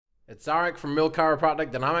It's Zarek from Real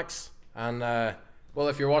Chiropractic Dynamics, and well,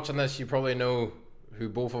 if you're watching this, you probably know who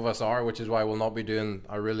both of us are, which is why we'll not be doing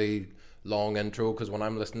a really long intro, because when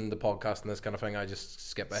I'm listening to podcasts and this kind of thing, I just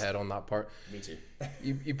skip ahead on that part. Me too.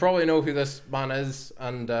 You probably know who this man is,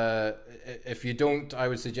 and if you don't, I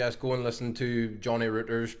would suggest go and listen to Johnny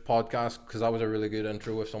Reuter's podcast, because that was a really good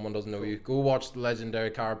intro if someone doesn't know you. Go watch the Legendary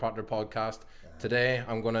Chiropractor podcast. Today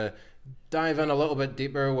I'm going to dive in a little bit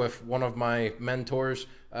deeper with one of my mentors,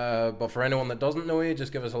 but for anyone that doesn't know you,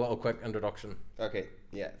 just give us a little quick introduction. Okay,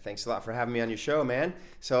 yeah, thanks a lot for having me on your show, man.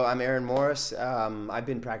 So I'm Aaron Morris. I've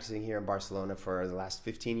been practicing here in Barcelona for the last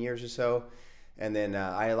 15 years or so, and then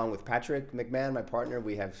I, along with Patrick McMahon, my partner,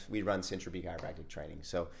 we run Syntropy Chiropractic Training.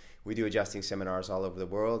 So we do adjusting seminars all over the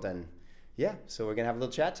world, and yeah, so we're gonna have a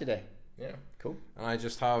little chat today. Yeah, cool. And I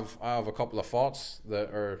have a couple of thoughts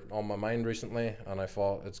that are on my mind recently, and I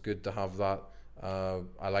thought it's good to have that.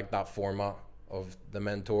 I like that format of the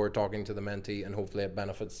mentor talking to the mentee, and hopefully it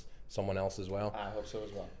benefits someone else as well. I hope so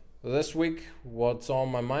as well. This week, what's on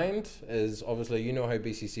my mind is, obviously, you know how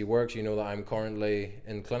BCC works. You know that I'm currently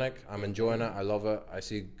in clinic. I'm enjoying it. I love it. I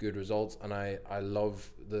see good results, and I love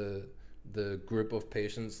the group of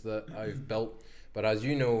patients that I've built. But as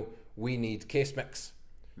you know, we need case mix.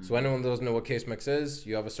 So anyone that doesn't know what case mix is,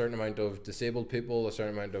 you have a certain amount of disabled people, a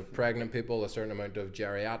certain amount of pregnant people, a certain amount of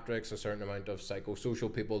geriatrics, a certain amount of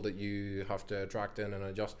psychosocial people that you have to attract in and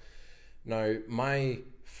adjust. Now, my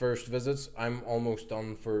first visits, I'm almost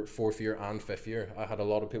done for 4th year and 5th year. I had a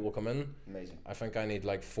lot of people come in. Amazing. I think I need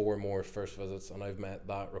like 4 more first visits, and I've met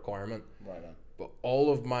that requirement. Right on. But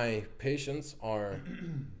all of my patients are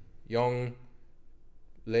young,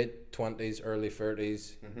 late 20s, early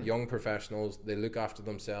 30s, young professionals. They look after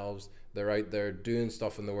themselves. They're out there doing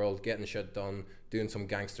stuff in the world, getting shit done, doing some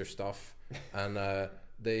gangster stuff. And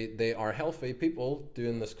they are healthy people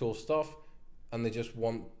doing this cool stuff, and they just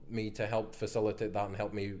want me to help facilitate that and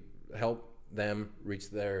help them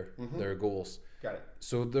reach their goals. Got it.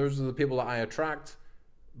 So those are the people that I attract,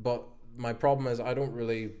 but my problem is I don't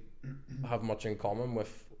really have much in common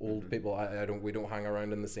with old people. We don't hang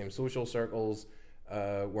around in the same social circles.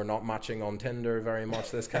 We're not matching on Tinder very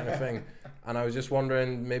much, this kind of thing. And I was just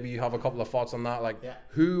wondering, maybe you have a couple of thoughts on that,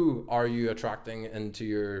 who are you attracting into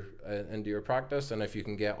your practice, and if you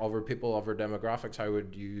can get other people, other demographics, how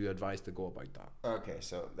would you advise to go about that? Okay,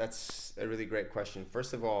 so that's a really great question.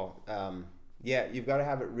 First of all, you've got to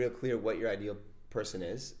have it real clear what your ideal person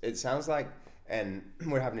is. It sounds like, and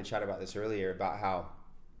we were having a chat about this earlier, about how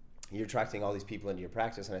you're attracting all these people into your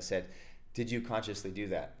practice, and I said, did you consciously do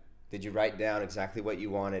that? Did you write down exactly what you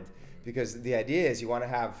wanted? Because the idea is you want to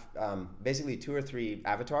have basically 2 or 3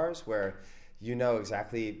 avatars where you know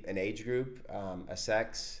exactly an age group, a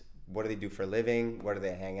sex, what do they do for a living, where do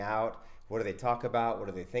they hang out, what do they talk about, what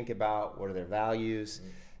do they think about, what are their values,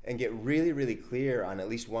 and get really, really clear on at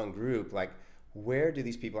least one group, like where do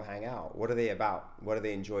these people hang out, what are they about, what do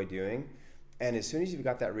they enjoy doing? And as soon as you've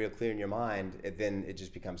got that real clear in your mind, then it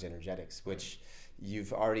just becomes energetics, which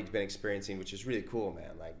you've already been experiencing, which is really cool,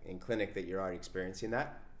 man. Like in clinic that you're already experiencing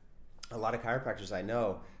that. A lot of chiropractors I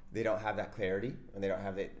know, they don't have that clarity, and they don't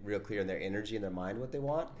have that real clear in their energy and their mind what they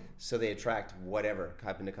want. So they attract whatever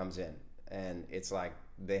kind of comes in. And it's like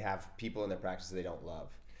they have people in their practice that they don't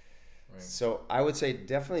love. Right. So I would say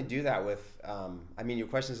definitely do that with, your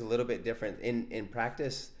question is a little bit different. In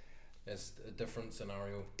practice, it's a different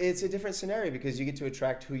scenario. It's a different scenario because you get to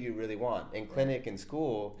attract who you really want. In clinic and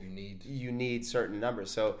school, you need certain numbers.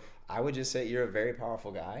 So I would just say you're a very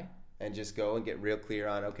powerful guy, and just go and get real clear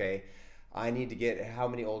on, okay, I need to get, how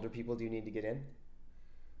many older people do you need to get in?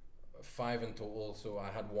 5 in total, so I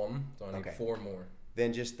had 1, so I need 4 more.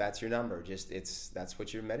 Then just, that's your number. That's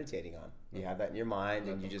what you're meditating on. You have that in your mind,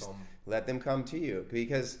 and you just let them come to you.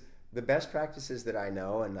 Because the best practices that I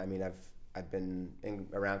know, and I've been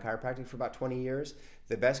around chiropractic for about 20 years.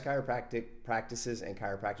 The best chiropractic practices and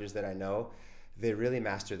chiropractors that I know, they really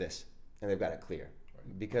master this, and they've got it clear.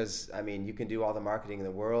 Right. Because, you can do all the marketing in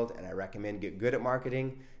the world, and I recommend get good at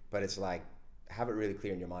marketing, but it's like, have it really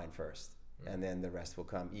clear in your mind first, and then the rest will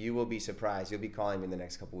come. You will be surprised. You'll be calling me in the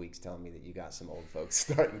next couple of weeks telling me that you got some old folks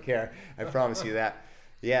starting care. I promise you that.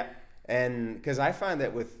 Yeah, and because I find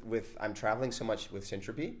that with I'm traveling so much with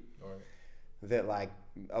Syntropy, that like,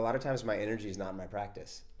 a lot of times my energy is not in my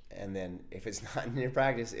practice, and then if it's not in your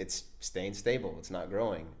practice, it's staying stable, it's not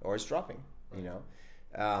growing, or it's dropping.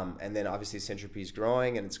 And then obviously Syntropy is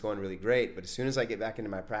growing and it's going really great, but as soon as I get back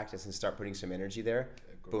into my practice and start putting some energy there,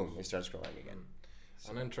 boom, it starts growing again.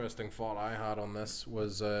 An interesting thought I had on this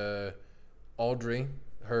was Audrey,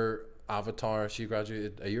 her avatar, she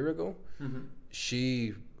graduated a year ago.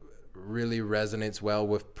 She really resonates well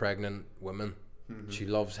with pregnant women. She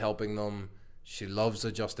loves helping them. She loves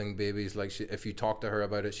adjusting babies. Like if you talk to her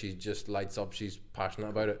about it, she just lights up. She's passionate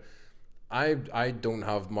about it. I don't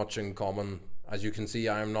have much in common. As you can see,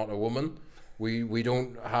 I am not a woman. We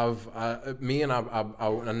don't have me and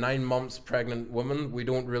a 9 months pregnant woman. We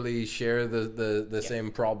don't really share the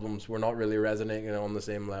same problems. We're not really resonating on the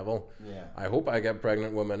same level. Yeah. I hope I get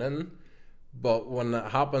pregnant women in, but when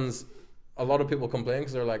that happens, a lot of people complain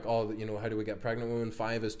because they're like, oh, how do we get pregnant women?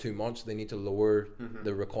 5 is too much. They need to lower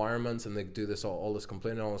the requirements, and they do this all this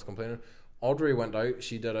complaining. Audrey went out.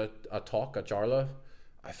 She did a talk at Jarlath.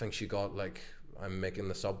 I think she got I'm making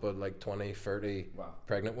this up, but 20, 30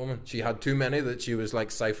 pregnant women. She had too many that she was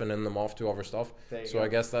siphoning them off to other stuff. So I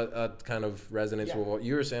guess that kind of resonates with what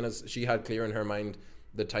you were saying, is she had clear in her mind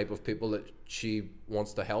the type of people that she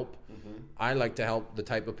wants to help. I like to help the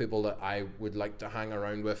type of people that I would like to hang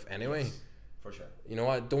around with anyway. Yes, for sure.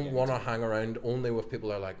 I don't want to hang around only with people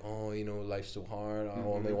that are like, oh, life's so hard. I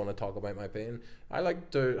only want to talk about my pain. I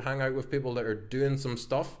like to hang out with people that are doing some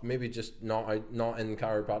stuff, maybe just not in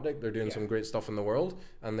chiropractic. They're doing some great stuff in the world,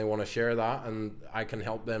 and they want to share that, and I can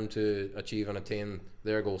help them to achieve and attain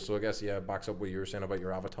their goals. So I guess, it backs up what you were saying about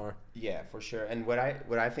your avatar. Yeah, for sure. And what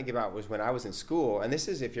I think about was when I was in school, and this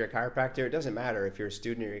is if you're a chiropractor, it doesn't matter if you're a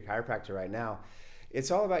student or you're a chiropractor right now. It's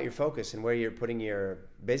all about your focus and where you're putting your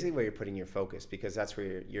focus, because that's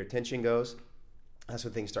where your attention goes. That's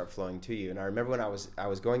when things start flowing to you. And I remember when I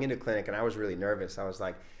was going into clinic, and I was really nervous. I was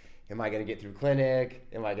like, am I going to get through clinic?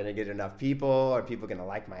 Am I going to get enough people? Are people going to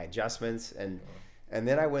like my adjustments? And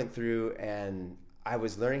then I went through, and I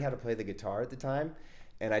was learning how to play the guitar at the time.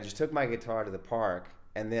 And I just took my guitar to the park.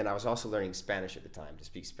 And then I was also learning Spanish at the time, to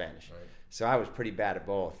speak Spanish. Right. So I was pretty bad at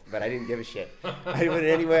both, but I didn't give a shit. I went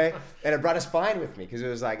anyway, and I brought a spine with me because it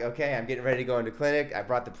was like, okay, I'm getting ready to go into clinic. I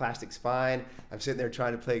brought the plastic spine. I'm sitting there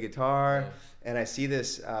trying to play guitar, and I see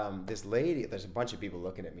this lady. There's a bunch of people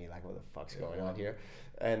looking at me like, what the fuck's going on here?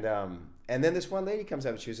 And then this one lady comes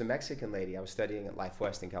up. She was a Mexican lady. I was studying at Life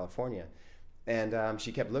West in California. And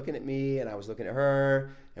she kept looking at me, and I was looking at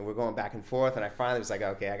her, and we're going back and forth. And I finally was like,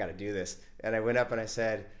 okay, I got to do this. And I went up and I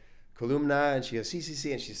said, columna, and she goes,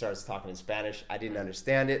 sí, and she starts talking in Spanish. I didn't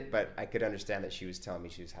understand it, but I could understand that she was telling me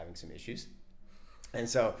she was having some issues. And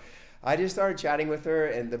so I just started chatting with her,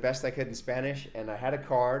 and the best I could in Spanish. And I had a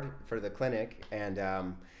card for the clinic, and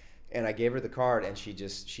I gave her the card, and she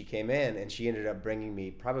came in, and she ended up bringing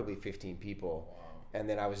me probably 15 people. Wow. And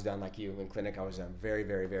then I was done like you in clinic. I was done very,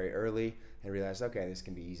 very, very early, and realized, okay, this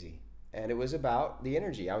can be easy. And it was about the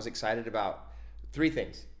energy. I was excited about 3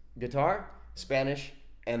 things: guitar, Spanish,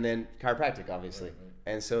 and then chiropractic, obviously. Right.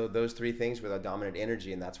 And so those 3 things were the dominant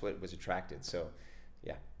energy, and that's what was attracted. So,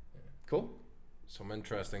 yeah. Cool. Some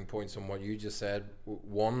interesting points on what you just said.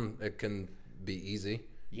 One, it can be easy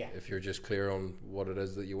if you're just clear on what it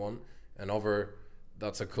is that you want. Another,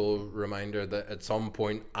 that's a cool reminder that at some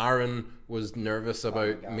point Aaron was nervous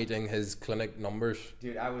about meeting his clinic numbers.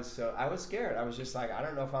 Dude, I was scared. I was just like, I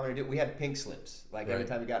don't know if I'm going to do it. We had pink slips. Every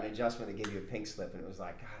time you got an adjustment, they gave you a pink slip, and it was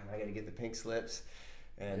like, God, am I going to get the pink slips?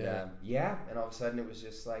 And and all of a sudden it was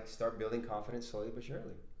just like start building confidence slowly but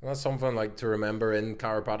surely. And that's something to remember in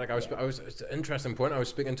chiropractic. It's an interesting point. I was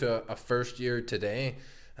speaking to a first year today,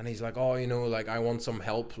 and he's like, oh, I want some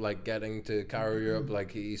help getting to Chiro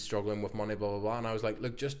Europe. He's struggling with money, blah blah blah. And I was like,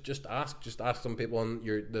 look, just ask some people, and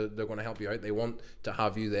they're going to help you out. They want to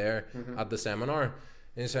have you there at the seminar. And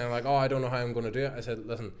he's saying oh, I don't know how I'm going to do it. I said,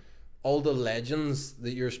 listen, all the legends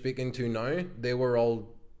that you're speaking to now, they were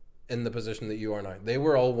all in the position that you are now. They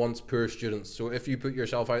were all once poor students. So if you put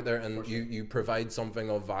yourself out there and you provide something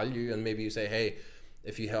of value, and maybe you say, hey,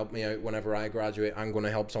 if you help me out whenever I graduate, I'm going to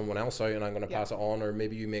help someone else out, and I'm going to pass it on. Or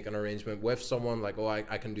maybe you make an arrangement with someone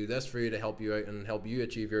I can do this for you to help you out and help you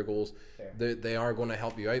achieve your goals. They are going to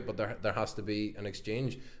help you out, but there has to be an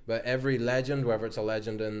exchange. But every legend, whether it's a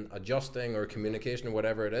legend in adjusting or communication or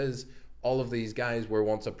whatever it is, all of these guys were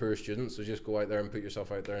once a poor student. So just go out there and put yourself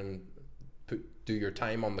out there and do your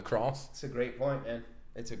time on the cross. It's a great point, man.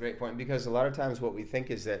 It's a great point, because a lot of times what we think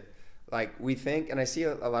is that we think, and I see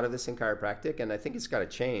a lot of this in chiropractic, and I think it's got to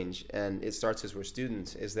change, and it starts as we're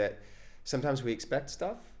students, is that sometimes we expect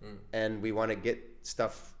stuff and we want to get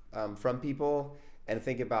stuff from people, and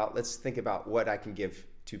let's think about what I can give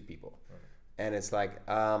to people. Right. And it's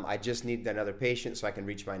I just need another patient so I can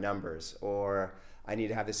reach my numbers, or I need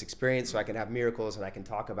to have this experience so I can have miracles and I can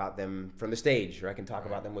talk about them from the stage, or I can talk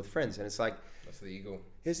about them with friends. And it's that's the ego.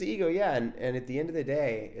 It's the ego, yeah. And at the end of the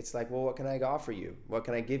day, it's well, what can I offer you? What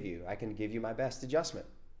can I give you? I can give you my best adjustment,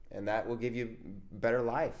 and that will give you better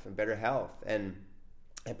life and better health. And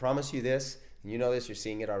I promise you this, and you know this, you're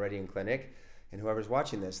seeing it already in clinic, and whoever's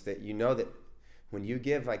watching this, that you know that when you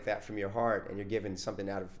give like that from your heart and you're giving something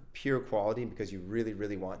out of pure quality because you really,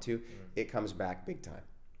 really want to, it comes back big time.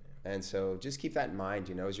 And so just keep that in mind,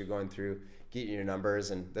 you know, as you're going through, getting your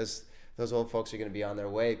numbers, and those old folks are going to be on their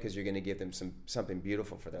way because you're going to give them something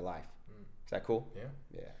beautiful for their life. Is that cool?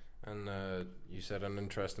 Yeah. And you said an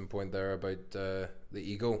interesting point there about the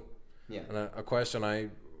ego. Yeah. And a question I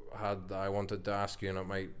wanted to ask you, and it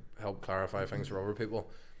might help clarify things for other people.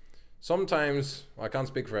 Sometimes, I can't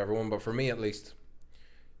speak for everyone, but for me at least,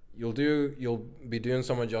 you'll be doing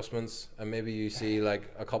some adjustments, and maybe you see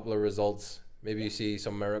like a couple of results. Maybe you see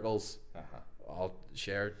some miracles. I'll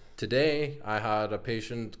share. Today, I had a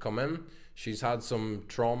patient come in. She's had some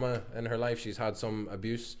trauma in her life. She's had some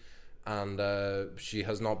abuse, and she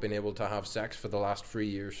has not been able to have sex for the last 3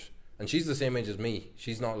 years. And she's the same age as me.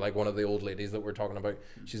 She's not like one of the old ladies that we're talking about.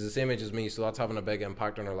 She's the same age as me, so that's having a big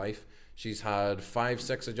impact on her life. She's had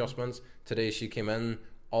 5-6 adjustments. Today she came in,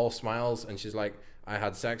 all smiles, and she's like, I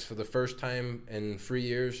had sex for the first time in 3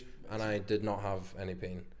 years, and I did not have any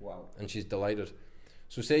pain. Wow. And she's delighted.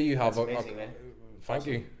 So say you have amazing, man. Thank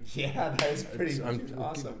you. Yeah, that is pretty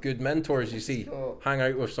awesome. Good mentors, you see. Cool. Hang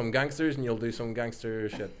out with some gangsters and you'll do some gangster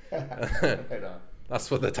shit. Right on.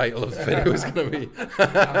 That's what the title of the video is going to be.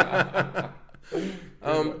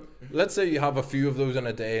 Let's say you have a few of those in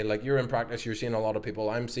a day. Like you're in practice, you're seeing a lot of people.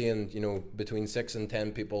 I'm seeing, between 6 and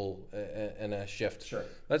 10 people in a shift. Sure.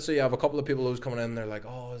 Let's say you have a couple of people who's coming in. They're like,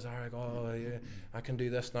 oh, Zarek, oh, yeah, I can do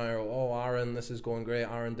this now. Or, oh, Aaron, this is going great.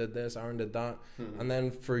 Aaron did this. Aaron did that. Mm-hmm. And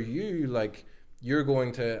then for you, like, you're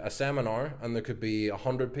going to a seminar and there could be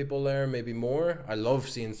 100 people there, maybe more. I love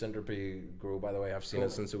seeing Syntropy grow, by the way. I've seen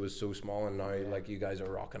it since it was so small, and now like you guys are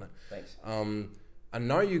rocking it. Thanks. And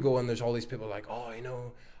now you go and there's all these people like, oh,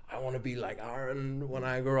 I want to be like Aaron when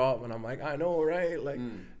I grow up. And I'm like, I know, right? Like,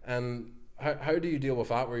 and how do you deal with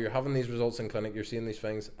that, where you're having these results in clinic, you're seeing these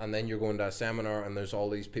things, and then you're going to a seminar and there's all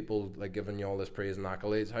these people like giving you all this praise and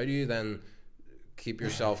accolades? How do you then keep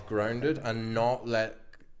yourself grounded and not let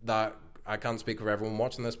that, I can't speak for everyone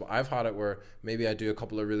watching this, but I've had it where maybe I do a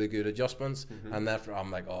couple of really good adjustments, and then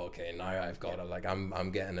I'm like, oh, okay, now I've got it. Like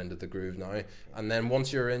I'm getting into the groove now. And then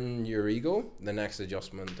once you're in your ego, the next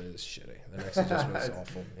adjustment is shitty. The next adjustment is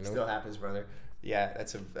awful. Still happens, brother. Yeah,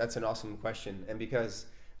 that's an awesome question, and because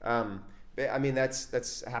I mean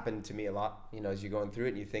that's happened to me a lot. As you're going through it,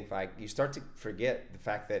 and you think like you start to forget the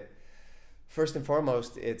fact that first and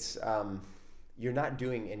foremost, it's you're not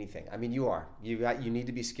doing anything. I mean, you are. You need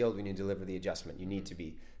to be skilled when you deliver the adjustment. You need to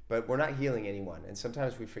be. But we're not healing anyone. And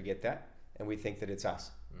sometimes we forget that, and we think that it's us.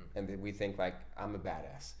 And that we think, like, I'm a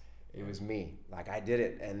badass. It was me. Like, I did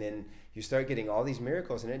it. And then you start getting all these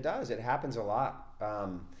miracles, and it does. It happens a lot.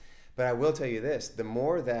 But I will tell you this. The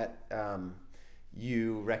more that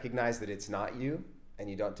you recognize that it's not you, and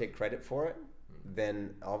you don't take credit for it,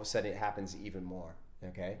 then all of a sudden it happens even more.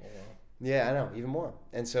 Okay? Yeah, I know, even more.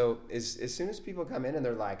 And so as soon as people come in and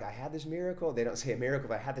they're like, I had this miracle, they don't say a miracle,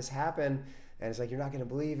 but I had this happen, and it's like, you're not going to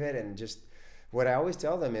believe it. And just what I always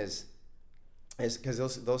tell them is because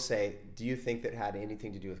they'll say, do you think that had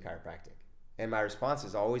anything to do with chiropractic? And my response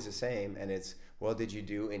is always the same, and it's, well, did you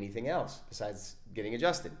do anything else besides getting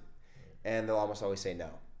adjusted? And they'll almost always say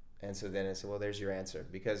no. And so then I say, well, there's your answer,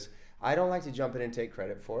 because I don't like to jump in and take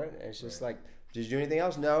credit for it. And it's just like, did you do anything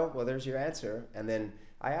else? No. Well, there's your answer. And then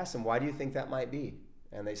I ask them, why do you think that might be?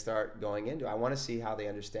 And they start going into it. I want to see how they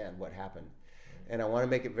understand what happened. And I want to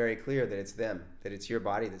make it very clear that it's them, that it's your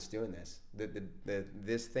body that's doing this. That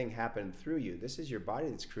this thing happened through you. This is your body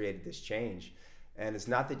that's created this change. And it's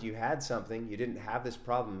not that you had something, you didn't have this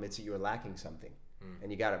problem, it's that you were lacking something.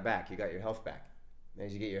 And you got it back, you got your health back. And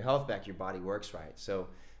as you get your health back, your body works right. So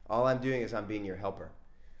all I'm doing is I'm being your helper.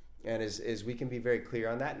 And as we can be very clear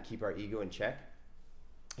on that and keep our ego in check,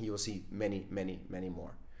 you will see many, many, many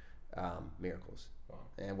more miracles. Wow.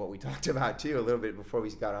 And what we talked about too a little bit before we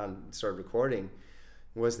got on and started recording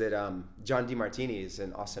was that John DeMartini is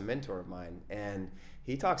an awesome mentor of mine, and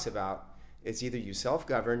he talks about it's either you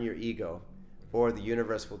self-govern your ego or the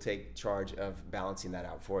universe will take charge of balancing that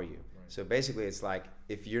out for you. Right. So basically it's like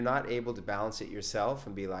if you're not able to balance it yourself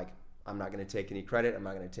and be like, I'm not going to take any credit, I'm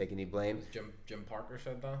not going to take any blame. Jim Parker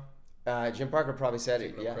said that? Jim Parker probably said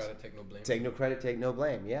it, yes. Credit, take no blame. Take no credit, take no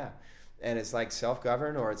blame, yeah. And it's like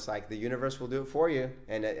self-govern, or it's like the universe will do it for you,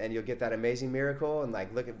 and you'll get that amazing miracle, and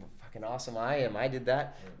like, look at how fucking awesome I am, I did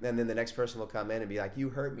that. Yeah. And then the next person will come in and be like, you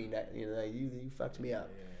hurt me, you fucked me up.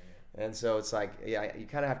 Yeah. And so it's like, you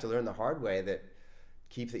kind of have to learn the hard way that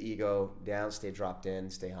keep the ego down, stay dropped in,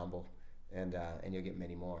 stay humble, and you'll get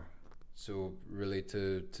many more. So really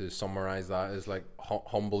to summarize that is like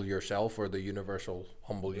humble yourself, or the universe will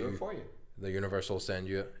humble you. Do it for you. The universe will send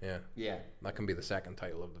you it. Yeah. Yeah. That can be the second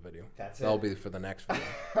title of the video. That'll be for the next video.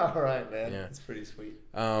 All right, man. Yeah. That's pretty sweet.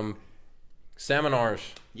 Seminars.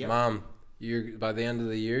 Yep. Man, you by the end of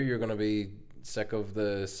the year, you're going to be sick of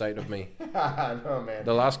the sight of me. No, man.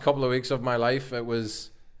 The last couple of weeks of my life, it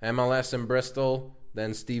was MLS in Bristol,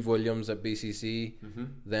 then Steve Williams at BCC,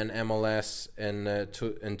 then MLS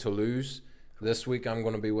in Toulouse. This week, I'm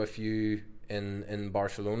going to be with you in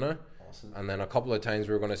Barcelona. Awesome. And then a couple of times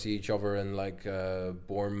we're going to see each other in like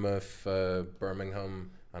Bournemouth,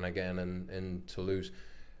 Birmingham, and again in Toulouse.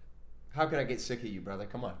 How could I get sick of you, brother?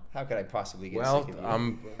 Come on. How could I possibly get Well, sick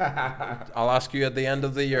of you? I'll ask you at the end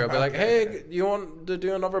of the year. I'll be like, hey, you want to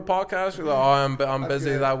do another podcast? You're like, oh, I'm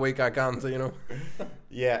busy that week. I can't, you know.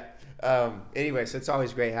 Yeah. Anyway, so it's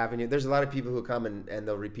always great having you. There's a lot of people who come and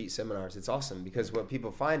they'll repeat seminars. It's awesome because what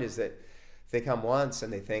people find is that they come once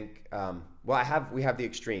and they think, we have the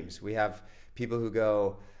extremes. We have people who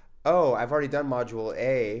go, oh, I've already done module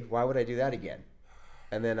A. Why would I do that again?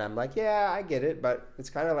 And then I'm like, yeah, I get it. But it's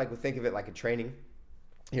kind of like, we think of it like a training.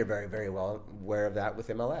 You're very, very well aware of that with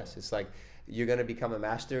MLS. It's like, you're going to become a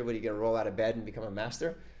master. What, are you going to roll out of bed and become a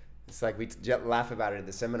master? It's like we laugh about it at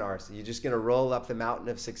the seminars. You're just going to roll up the mountain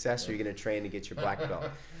of success, or you're going to train to get your black belt.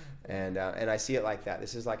 And I see it like that.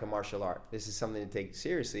 This is like a martial art. This is something to take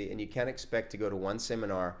seriously, and you can't expect to go to one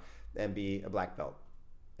seminar and be a black belt.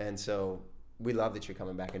 And so we love that you're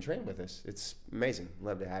coming back and train with us. It's amazing.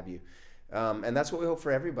 Love to have you. And that's what we hope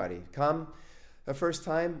for everybody. Come the first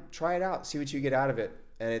time, try it out, see what you get out of it.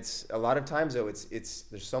 And it's a lot of times though,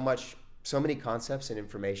 there's so many concepts and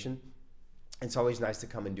information. It's always nice to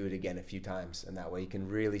come and do it again a few times, and that way you can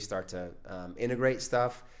really start to integrate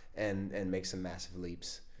stuff and make some massive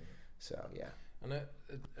leaps. So yeah. And it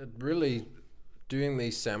really, doing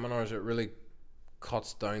these seminars, it really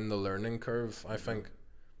cuts down the learning curve, I think.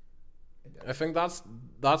 I think that's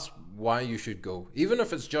why you should go. Even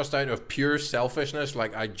if it's just out of pure selfishness,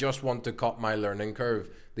 like I just want to cut my learning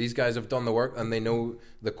curve. These guys have done the work and they know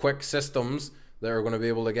the quick systems that are going to be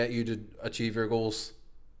able to get you to achieve your goals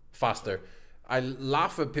faster. I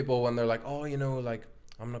laugh at people when they're like, oh, you know, like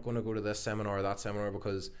I'm not going to go to this seminar or that seminar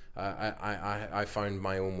because I found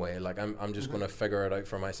my own way. Like I'm just going to figure it out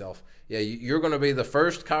for myself. Yeah, you're going to be the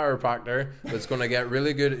first chiropractor that's going to get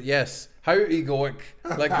really good. Yes. How egoic,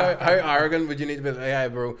 like how arrogant would you need to be? Like, yeah,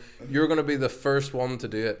 bro, you're going to be the first one to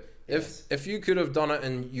do it. If you could have done it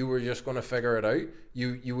and you were just going to figure it out,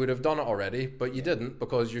 you would have done it already, but you didn't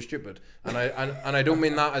because you're stupid. And I don't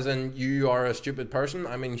mean that as in you are a stupid person.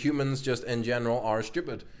 I mean humans just in general are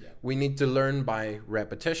stupid. Yeah. We need to learn by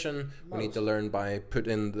repetition. We need to learn by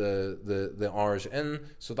putting the hours in.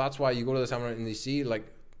 So that's why you go to the seminar and you see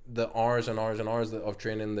like the hours and hours and hours of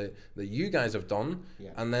training that you guys have done,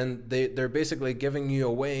 and then they're basically giving you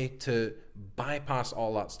a way to bypass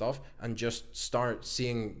all that stuff and just start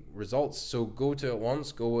seeing results. So go to it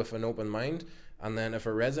once, go with an open mind, and then if it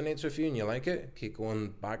resonates with you and you like it, keep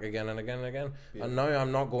going back again and again and again. And now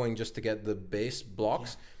I'm not going just to get the base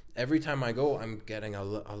blocks. Every time I go, I'm getting a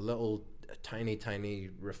little tiny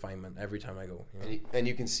refinement every time I go. You know? And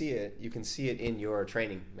you can see it. You can see it in your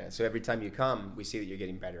training. So every time you come, we see that you're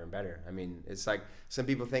getting better and better. I mean, it's like some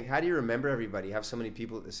people think, how do you remember everybody? You have so many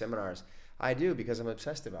people at the seminars. I do, because I'm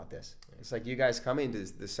obsessed about this. It's like you guys coming to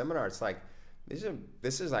the seminar. It's like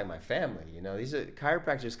this is like my family. You know, these are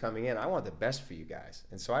chiropractors coming in. I want the best for you guys.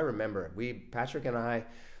 And so I remember Patrick and I,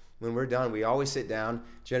 when we're done, we always sit down,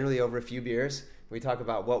 generally over a few beers. We talk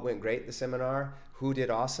about what went great at the seminar, who did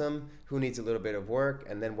awesome, who needs a little bit of work,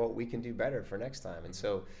 and then what we can do better for next time. And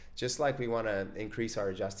so just like we want to increase our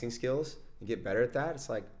adjusting skills and get better at that, it's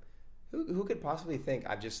like, who could possibly think,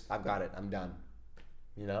 I've got it, I'm done.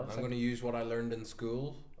 You know? I'm going to use what I learned in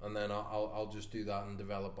school, and then I'll just do that and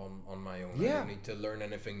develop on my own. Yeah. I don't need to learn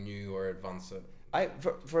anything new or advance it.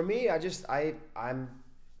 For me, I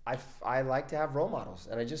like to have role models,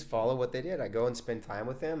 and I just follow what they did. I go and spend time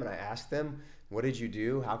with them, and I ask them, what did you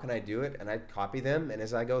do? How can I do it? And I copy them, and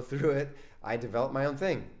as I go through it, I develop my own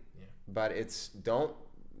thing. Yeah. But not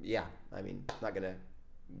going to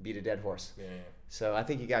beat a dead horse. Yeah. So I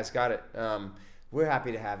think you guys got it. We're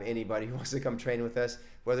happy to have anybody who wants to come train with us,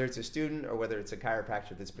 whether it's a student or whether it's a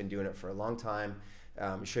chiropractor that's been doing it for a long time.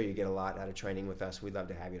 I'm sure you get a lot out of training with us. We'd love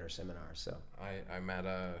to have you at our seminars. So I met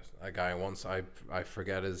a guy once. I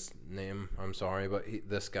forget his name. I'm sorry, but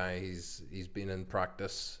this guy he's been in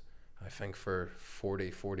practice, I think, for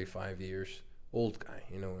 45 years. Old guy,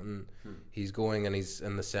 you know, and he's going and he's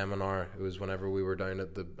in the seminar. It was whenever we were down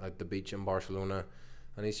at the beach in Barcelona,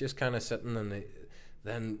 and he's just kind of sitting. And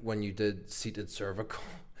then when you did seated cervical,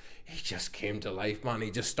 he just came to life, man.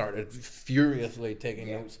 He just started furiously taking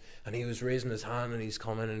notes, and he was raising his hand, and he's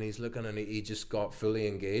coming, and he's looking, and he just got fully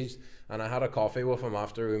engaged. And I had a coffee with him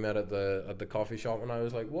after we met at the coffee shop, and I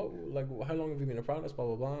was like, "What? Like, how long have you been in practice? Blah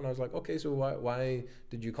blah blah." And I was like, "Okay, so why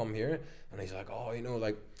did you come here?" And he's like, "Oh, you know,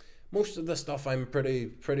 like, most of the stuff I'm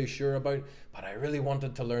pretty sure about, but I really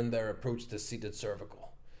wanted to learn their approach to seated cervical.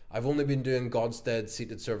 I've only been doing Godstead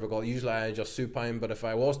seated cervical. Usually I adjust supine, but if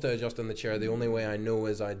I was to adjust in the chair, the only way I know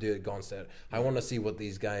is I do it Godstead. I want to see what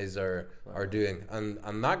these guys are doing."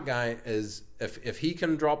 And that guy is, if he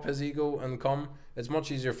can drop his ego and come, it's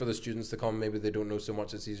much easier for the students to come. Maybe they don't know so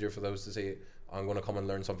much. It's easier for those to say, "I'm going to come and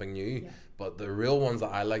learn something new." But the real ones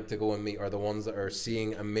that I like to go and meet are the ones that are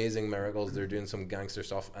seeing amazing miracles. They're doing some gangster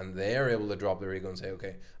stuff, and they're able to drop their ego and say,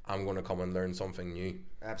 "Okay, I'm going to come and learn something new."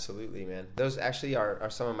 Absolutely, man. Those actually are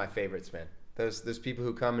some of my favorites, man. Those people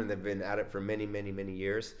who come and they've been at it for many, many, many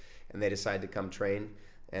years, and they decide to come train.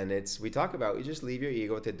 And we talk about, you just leave your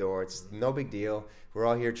ego at the door. It's no big deal. We're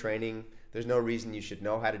all here training. There's no reason you should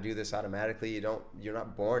know how to do this automatically. You're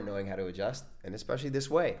not born knowing how to adjust, and especially this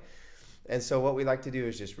way. And so what we like to do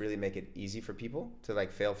is just really make it easy for people to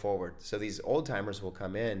like fail forward. So these old timers will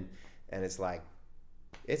come in, and it's like,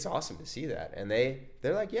 it's awesome to see that. And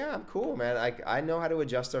they're like, "Yeah, I'm cool, man. I know how to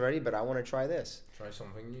adjust already, but I want to try this. Try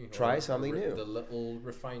something new. Try something new. The little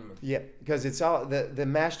refinement." Yeah, because it's all the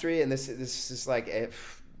mastery, and this is like,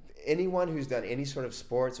 anyone who's done any sort of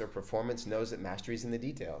sports or performance knows that mastery is in the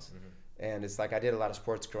details. And it's like, I did a lot of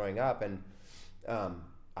sports growing up, and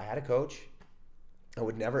I had a coach. I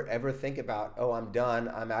would never ever think about, oh, I'm done.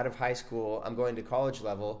 I'm out of high school. I'm going to college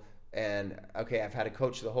level. And okay, I've had a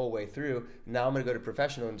coach the whole way through. Now I'm going to go to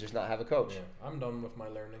professional and just not have a coach. Yeah, I'm done with my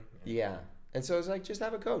learning. Yeah. And so it's like, just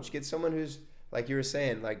have a coach. Get someone who's, like you were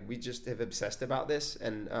saying, like, we just have obsessed about this,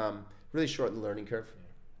 and really shorten the learning curve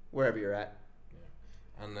wherever you're at.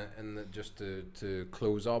 Yeah. And just to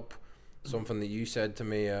close up, something that you said to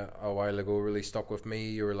me a while ago really stuck with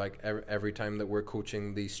me. You were like, every time that we're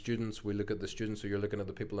coaching these students, we look at the students, so you're looking at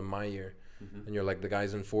the people in my year, and you're like, the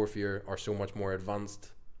guys in fourth year are so much more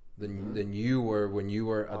advanced than you were when you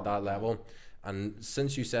were at that level. And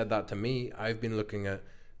since you said that to me, I've been looking at,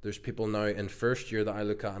 there's people now in first year that I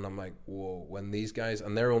look at, and I'm like, whoa, when these guys,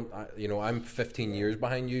 and they're, you know, I'm 15 years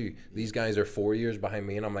behind you, these guys are 4 years behind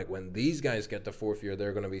me, and I'm like, when these guys get to fourth year,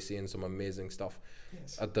 they're going to be seeing some amazing stuff.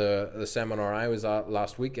 Yes. At the seminar I was at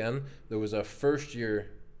last weekend, there was a first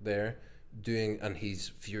year there doing, and he's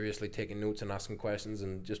furiously taking notes and asking questions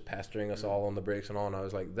and just pestering us all on the breaks and all, and I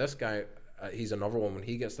was like, this guy, he's another one. When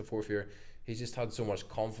he gets to fourth year, he just had so much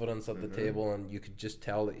confidence at the table, and you could just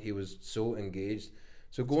tell that he was so engaged.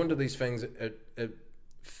 So going to these things, it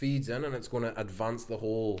feeds in, and it's going to advance the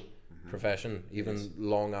whole profession, even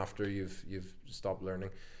long after you've stopped learning.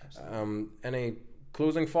 Any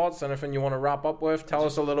closing thoughts? Anything you want to wrap up with? Tell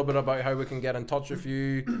us a little bit about how we can get in touch with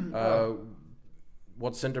you.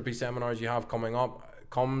 What Centerpiece seminars you have coming up.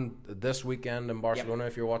 Come this weekend in Barcelona.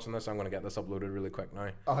 If you're watching this, I'm going to get this uploaded really quick now.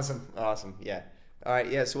 Awesome. Yeah. All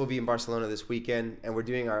right. Yeah. So we'll be in Barcelona this weekend, and we're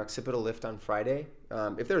doing our occipital lift on Friday.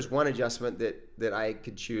 If there's one adjustment that I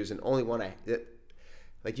could choose, and only one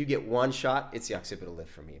like you get one shot, it's the occipital lift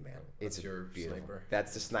for me, man. It's your beautiful. Sniper.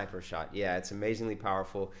 That's the sniper shot. Yeah. It's amazingly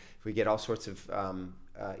powerful. We get all sorts of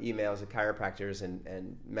emails of chiropractors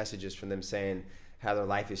and messages from them saying how their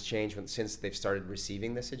life has changed since they've started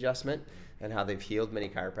receiving this adjustment, and how they've healed many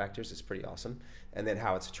chiropractors. It's pretty awesome. And then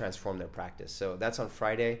how it's transformed their practice. So that's on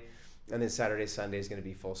Friday. And then Saturday, Sunday is going to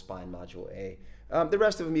be full spine module A. The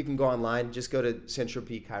rest of them you can go online. Just go to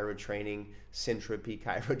Centropy Chiro Training,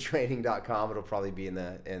 centropychirotraining.com. It'll probably be in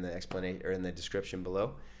the explanation or in the description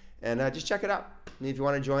below. And just check it out. And if you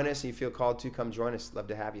want to join us and you feel called to, come join us. Love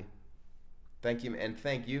to have you. Thank you, and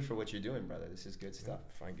thank you for what you're doing, brother. This is good stuff.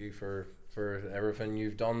 Thank you for everything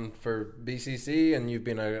you've done for BCC, and you've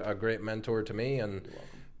been a great mentor to me, and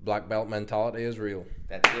black belt mentality is real.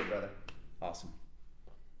 That's it, brother. Awesome.